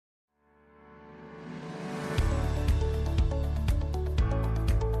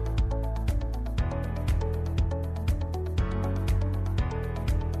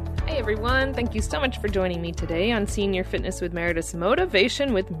everyone. Thank you so much for joining me today on Senior Fitness with Meredith's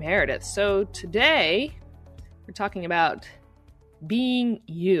Motivation with Meredith. So today we're talking about being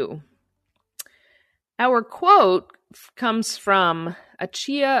you. Our quote comes from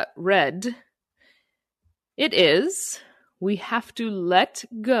Achia Red. It is, "We have to let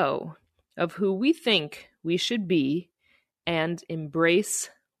go of who we think we should be and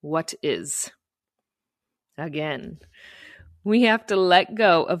embrace what is." Again, we have to let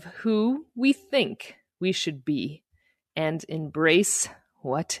go of who we think we should be and embrace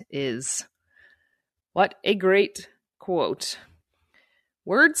what is. What a great quote.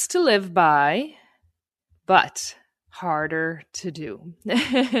 Words to live by, but harder to do.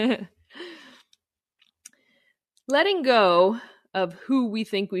 Letting go of who we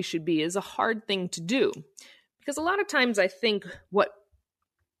think we should be is a hard thing to do, because a lot of times I think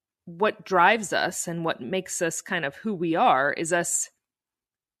what drives us and what makes us kind of who we are is us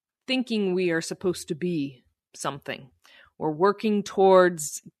thinking we are supposed to be something, or working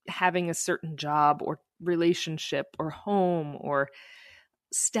towards having a certain job or relationship or home or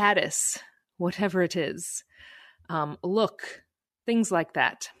status, whatever it is, look, things like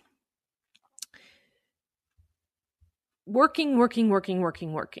that. Working,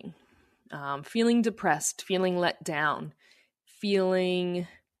 feeling depressed, feeling let down, feeling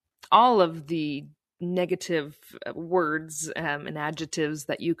all of the negative words and adjectives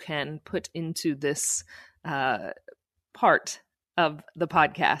that you can put into this part of the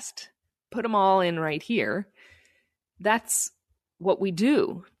podcast. Put them all in right here. That's what we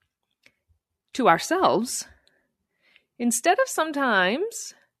do to ourselves, instead of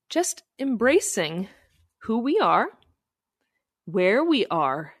sometimes just embracing who we are, where we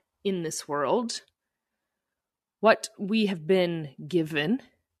are in this world, what we have been given,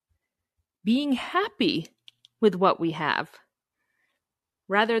 being happy with what we have,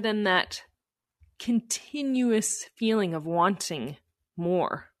 rather than that continuous feeling of wanting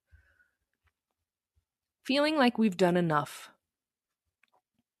more. Feeling like we've done enough.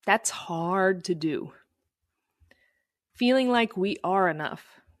 That's hard to do. Feeling like we are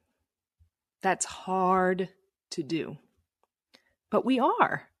enough. That's hard to do. But we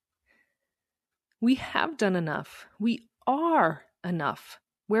are. We have done enough. We are enough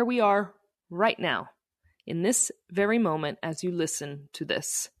where we are right now, in this very moment as you listen to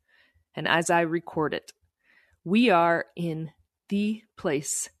this and as I record it. We are in the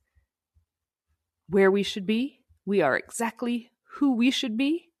place where we should be. We are exactly who we should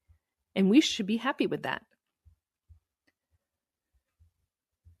be, and we should be happy with that.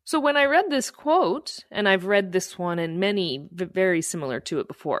 So when I read this quote, and I've read this one and many very similar to it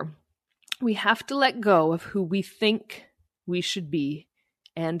before, we have to let go of who we think we should be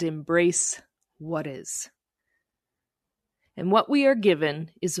and embrace what is. And what we are given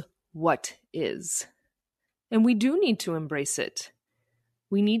is what is. And we do need to embrace it.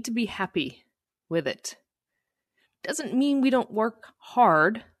 We need to be happy with it. Doesn't mean we don't work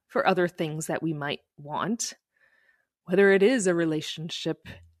hard for other things that we might want, whether it is a relationship,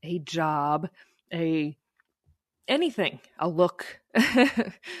 a job, anything, a look,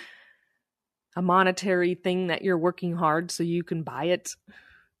 a monetary thing that you're working hard so you can buy it.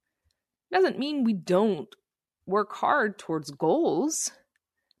 Doesn't mean we don't work hard towards goals,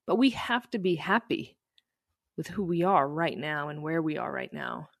 but we have to be happy with who we are right now and where we are right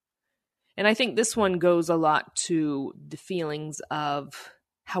now. And I think this one goes a lot to the feelings of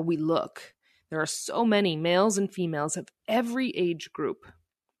how we look. There are so many males and females of every age group.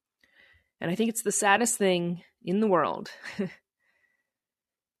 And I think it's the saddest thing in the world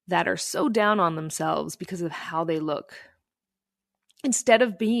that are so down on themselves because of how they look, instead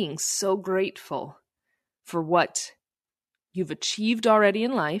of being so grateful for what you've achieved already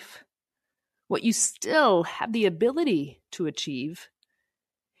in life, what you still have the ability to achieve,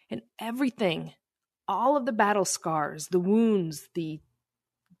 and everything, all of the battle scars, the wounds, the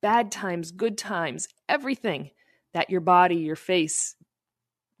bad times, good times, everything that your body, your face,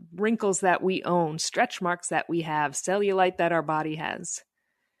 wrinkles that we own, stretch marks that we have, cellulite that our body has,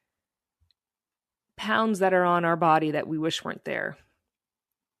 pounds that are on our body that we wish weren't there.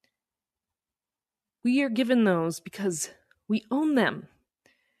 We are given those because we own them.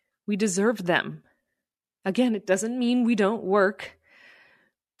 We deserve them. Again, it doesn't mean we don't work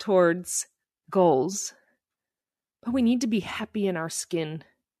towards goals, but we need to be happy in our skin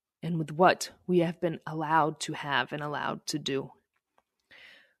and with what we have been allowed to have and allowed to do.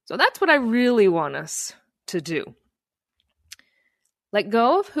 So that's what I really want us to do. Let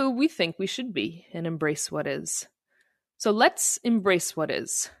go of who we think we should be and embrace what is. So let's embrace what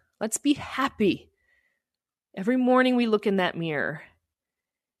is. Let's be happy. Every morning we look in that mirror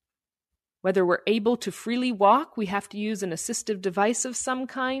Whether we're able to freely walk, we have to use an assistive device of some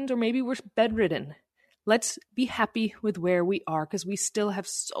kind, or maybe we're bedridden. Let's be happy with where we are, because we still have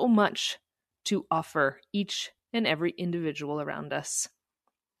so much to offer each and every individual around us.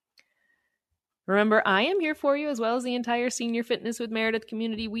 Remember, I am here for you, as well as the entire Senior Fitness with Meredith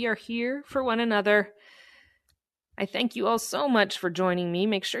community. We are here for one another. I thank you all so much for joining me.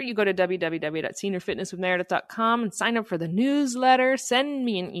 Make sure you go to www.seniorfitnesswithmeredith.com and sign up for the newsletter. Send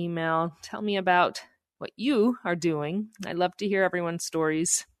me an email. Tell me about what you are doing. I love to hear everyone's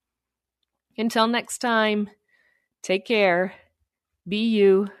stories. Until next time, take care, be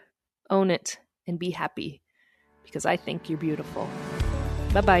you, own it, and be happy, because I think you're beautiful.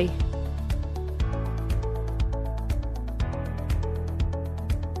 Bye-bye.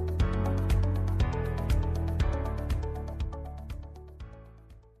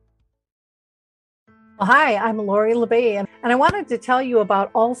 Hi, I'm Lori LeBay, and I wanted to tell you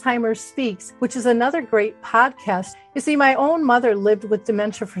about Alzheimer's Speaks, which is another great podcast. You see, my own mother lived with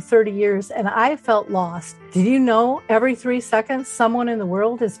dementia for 30 years, and I felt lost. Did you know every 3 seconds someone in the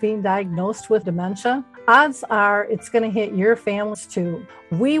world is being diagnosed with dementia? Odds are it's going to hit your families too.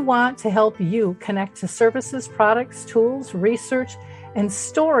 We want to help you connect to services, products, tools, research, and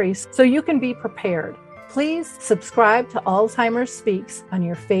stories so you can be prepared. Please subscribe to Alzheimer's Speaks on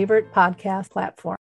your favorite podcast platform.